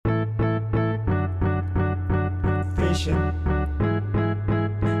fishing,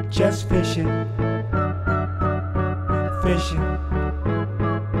 just fishing, fishing,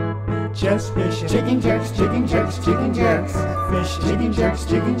 just fishing. Jigging jerks, jigging jerks, jigging jerks. Fishing, Jigging jerks,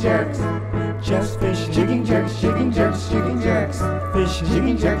 jigging jerks. just fishing, Jigging jerks, jigging jerks, jigging jerks. fishing,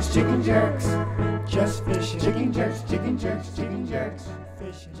 Jigging jerks, jigging jerks. just fishing, Jigging jerks, jigging jerks, jigging jerks.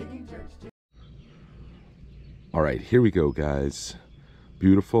 fishing. Jigging jerks. All right, here we go, guys.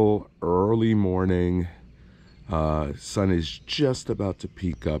 Beautiful early morning. Sun is just about to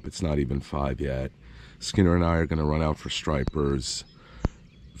peak up. It's not even 5 yet. Skinner and I are going to run out for stripers.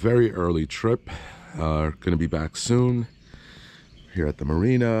 Very early trip. Going to be back soon. Here at the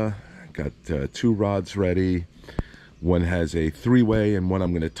marina. Got 2 rods ready. One has a 3-way and one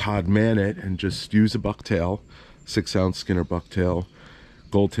I'm going to Todd man it and just use a bucktail. 6-ounce Skinner bucktail.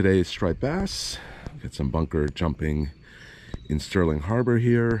 Goal today is striped bass. Got some bunker jumping in Sterling Harbor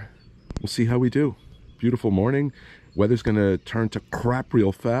here. We'll see how we do. Beautiful morning. Weather's going to turn to crap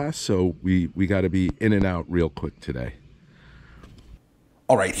real fast, so we got to be in and out real quick today.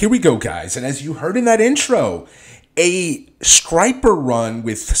 All right, here we go, guys. And as you heard in that intro, a striper run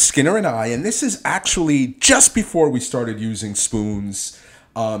with Skinner and I, and this is actually just before we started using spoons.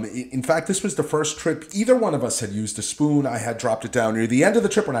 In fact, this was the first trip either one of us had used a spoon. I had dropped it down near the end of the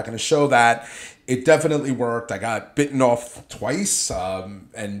trip. We're not going to show that. It definitely worked. I got bitten off twice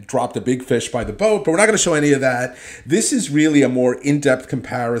and dropped a big fish by the boat, but we're not going to show any of that. This is really a more in-depth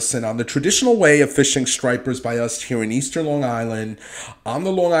comparison on the traditional way of fishing stripers by us here in Eastern Long Island, on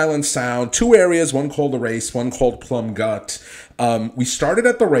the Long Island Sound. 2 areas, one called the Race, one called Plum Gut. We started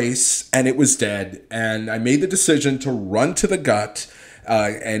at the Race, and it was dead, and I made the decision to run to the Gut.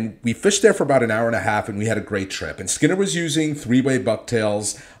 And we fished there for about an hour and a half, and we had a great trip. And Skinner was using 3-way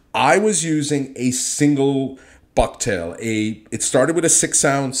bucktails. I was using a single bucktail. It started with a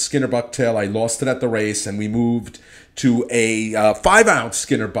 6-ounce Skinner bucktail. I lost it at the Race, and we moved to a 5-ounce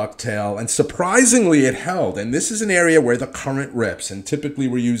Skinner bucktail, and surprisingly it held. And this is an area where the current rips, and typically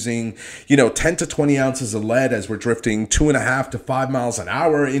we're using 10 to 20 ounces of lead as we're drifting 2.5 to 5 miles an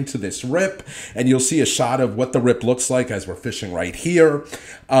hour into this rip. And you'll see a shot of what the rip looks like as we're fishing right here.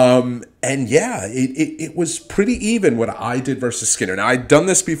 And yeah, it was pretty even what I did versus Skinner. Now, I'd done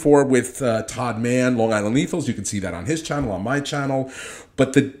this before with Todd Mann, Long Island Lethals. You can see that on his channel, on my channel.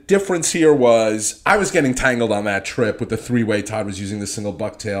 But the difference here was I was getting tangled on that trip with the 3-way. Todd was using the single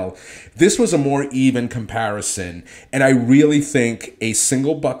bucktail. This was a more even comparison. And I really think a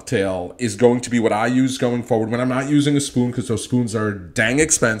single bucktail is going to be what I use going forward when I'm not using a spoon, because those spoons are dang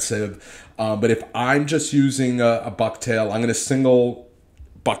expensive. But if I'm just using a bucktail, I'm going to single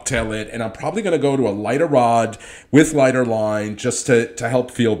bucktail it, and I'm probably going to go to a lighter rod with lighter line just to help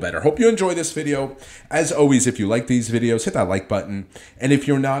feel better. Hope you enjoy this video. As always, if you like these videos, hit that like button. And if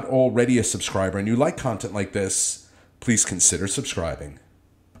you're not already a subscriber and you like content like this, please consider subscribing.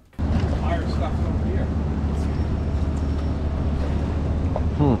 Higher stuff over here.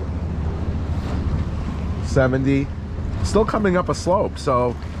 70. Still coming up a slope,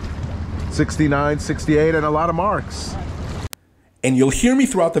 so 69, 68, and a lot of marks. And you'll hear me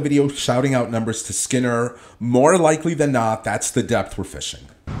throughout the video shouting out numbers to Skinner. More likely than not, that's the depth we're fishing.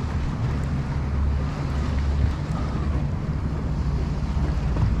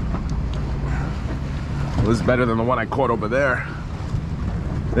 Well, this is better than the one I caught over there.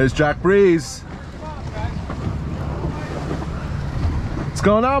 There's Jack Breeze. What's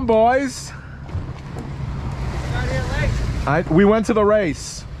going on, boys? We went to the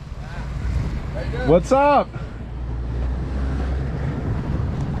Race. What's up?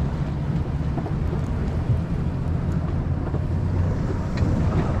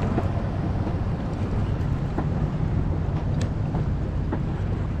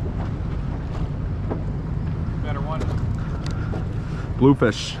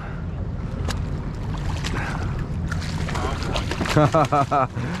 Bluefish.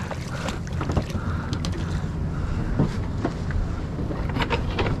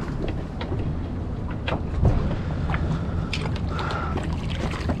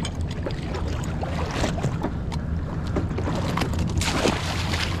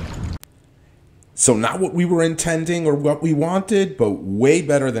 So not what we were intending or what we wanted, but way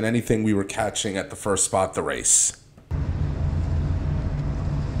better than anything we were catching at the first spot, the Race.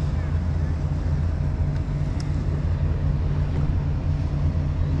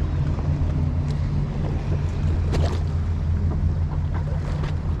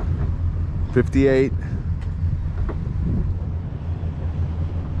 $58,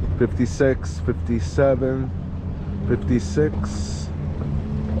 $56, $57, $56.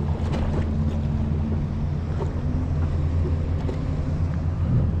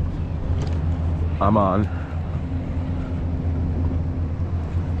 I'm on.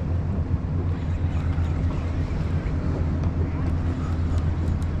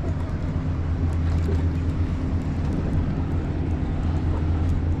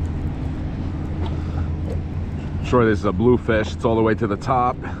 sure this is a bluefish. It's all the way to the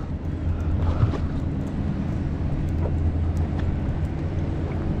top.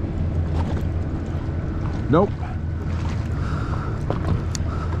 Nope.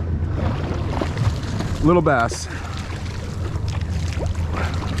 Little bass.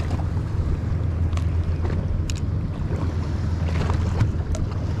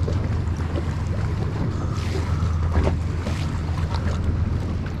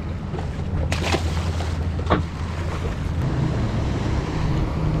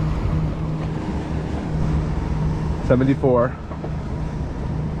 $74.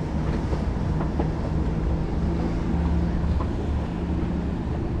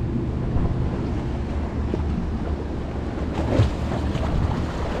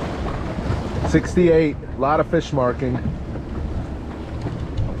 $68. A lot of fish marking.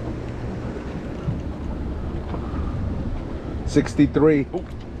 $63. Oh,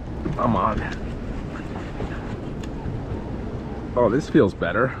 I'm on. Oh, this feels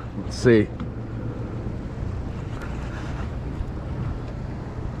better. Let's see.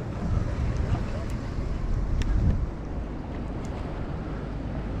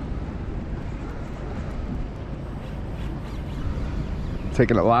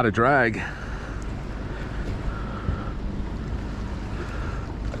 Taking a lot of drag.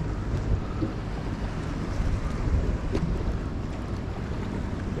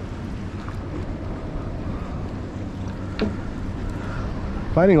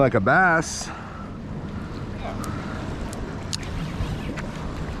 Fighting like a bass.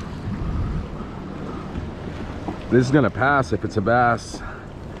 This is gonna pass if it's a bass.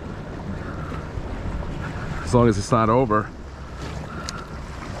 As long as it's not over.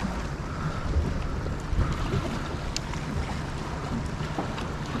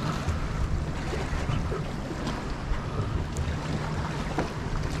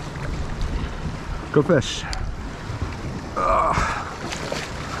 Go fish.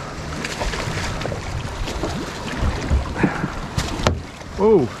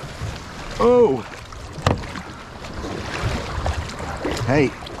 Oh, oh.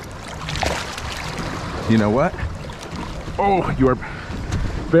 Hey. You know what? Oh, you are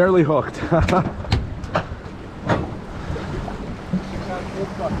barely hooked.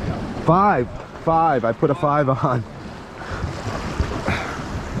 Five. I put a 5 on.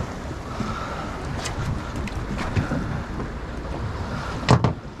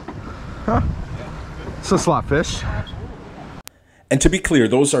 Huh. It's a slot fish. And to be clear,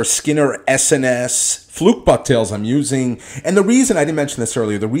 those are Skinner S&S fluke bucktails I'm using. And the reason, I didn't mention this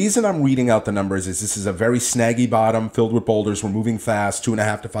earlier, the reason I'm reading out the numbers is this is a very snaggy bottom filled with boulders. We're moving fast,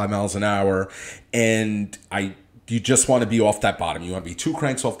 2.5 to 5 miles an hour. And you just want to be off that bottom. You want to be 2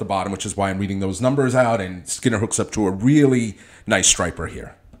 cranks off the bottom, which is why I'm reading those numbers out. And Skinner hooks up to a really nice striper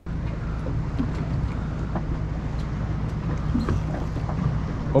here.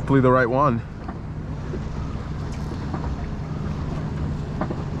 Hopefully the right one.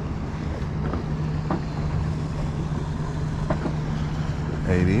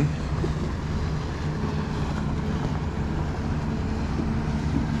 $80.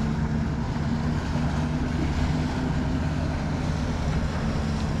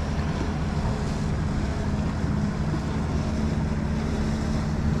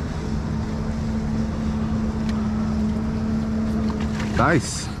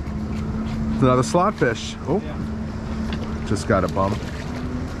 Nice. It's another slot fish. Oh, just got a bump.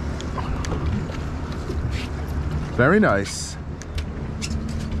 Very nice.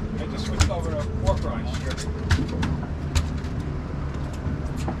 I just switched over to pork rinds here.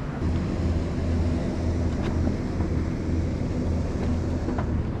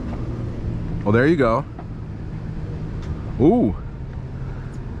 Well, there you go. Ooh.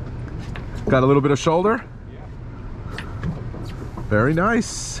 Got a little bit of shoulder? Very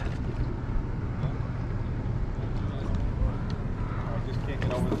nice. I just can't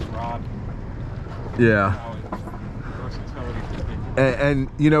get over this rod. Yeah. And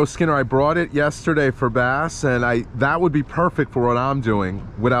you know, Skinner, I brought it yesterday for bass, and that would be perfect for what I'm doing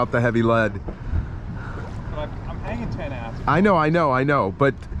without the heavy lead. But I'm hanging 10 ounces. I know.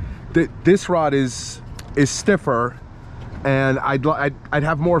 But this rod is stiffer, and I'd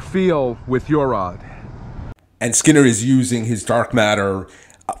have more feel with your rod. And Skinner is using his dark matter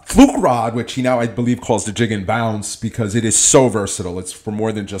fluke rod, which he now, I believe, calls the Jigging Bounce, because it is so versatile. It's for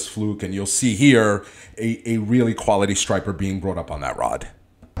more than just fluke. And you'll see here a really quality striper being brought up on that rod.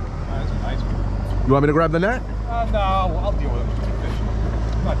 That's a nice one. You want me to grab the net? No, I'll deal with it. Keep fishing.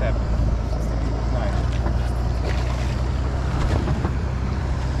 Not that bad.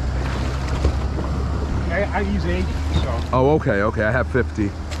 Nice. I use 80, so. Oh, okay. I have 50.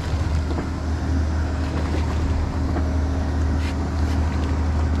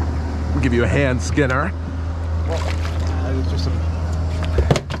 give you a hand, Skinner. It's just a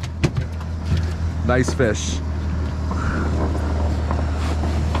Nice fish.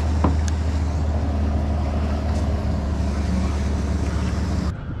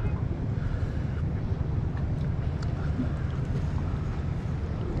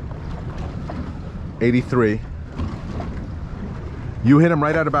 $83. You hit him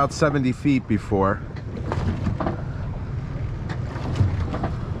right at about 70 feet before.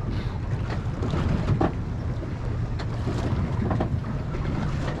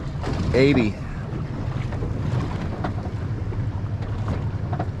 $80.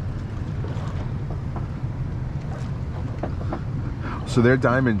 So they're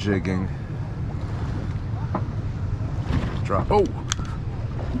diamond jigging. Drop. Oh!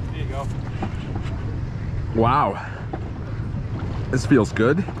 there you go. Wow. This feels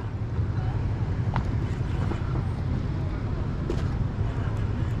good.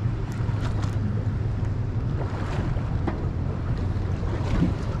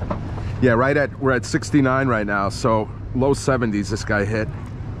 Yeah, we're at 69 right now, so low 70s this guy hit.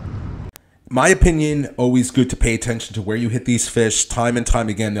 My opinion, always good to pay attention to where you hit these fish. Time and time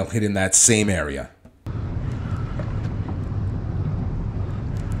again, they'll hit in that same area.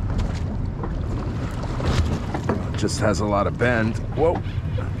 Just has a lot of bend. Whoa.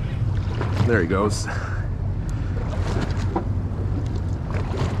 There he goes.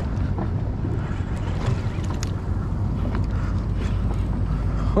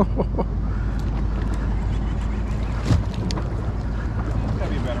 That'd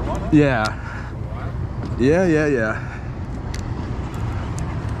be a better one, huh? Yeah. Yeah.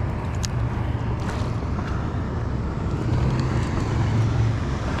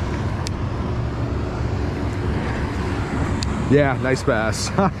 Yeah, nice bass.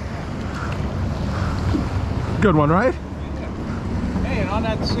 Good one, right? Hey, and on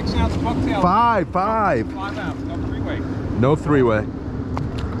that 6-ounce bucktail. 5. 5 ounce, no three-way. No three-way.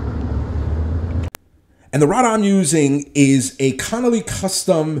 And the rod I'm using is a Connolly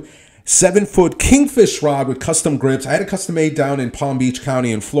custom 7-foot kingfish rod with custom grips. I had it custom made down in Palm Beach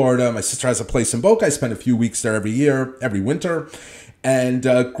County in Florida. My sister has a place in Boca. I spend a few weeks there every winter. And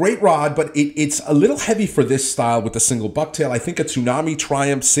great rod, but it's a little heavy for this style with the single bucktail. I think a Tsunami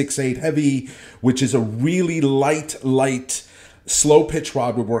Triumph 6/8 heavy, which is a really light, slow pitch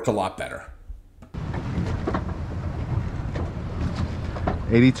rod, would work a lot better.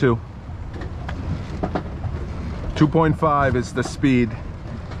 82. 2.5 is the speed.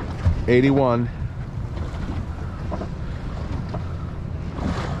 81.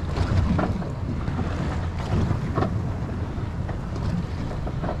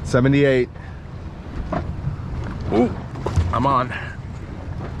 $78. Ooh, I'm on.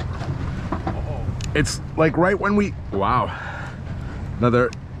 It's like right when we, wow, another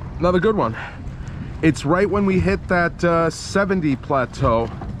good one. It's right when we hit that 70 plateau.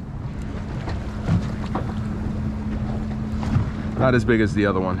 Not as big as the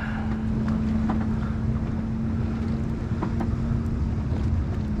other one.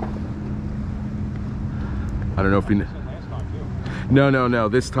 I don't know if you know. No,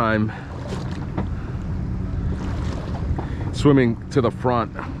 this time swimming to the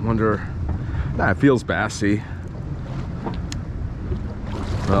front. Wonder, it feels bassy.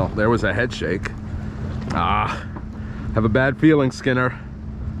 Well, there was a head shake. Have a bad feeling, Skinner.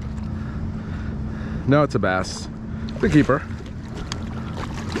 No, it's a bass. The keeper.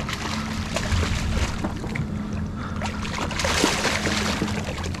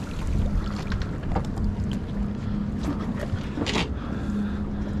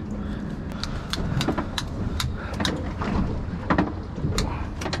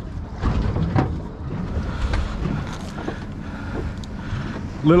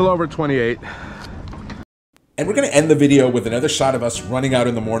 Little over 28. And we're going to end the video with another shot of us running out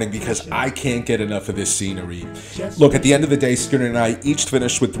in the morning because I can't get enough of this scenery. Look, at the end of the day, Skinner and I each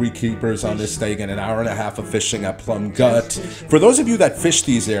finished with 3 keepers on this day and an hour and a half of fishing at Plum Gut. For those of you that fish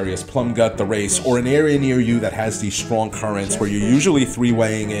these areas, Plum Gut, the Race, or an area near you that has these strong currents where you're usually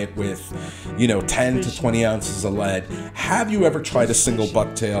 3-weighing it with, 10 to 20 ounces of lead, have you ever tried a single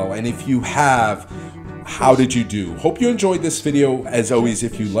bucktail? And if you have, how did you do? Hope you enjoyed this video. As always,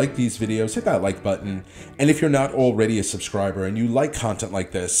 if you like these videos, hit that like button. And if you're not already a subscriber and you like content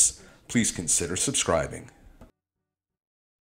like this, please consider subscribing.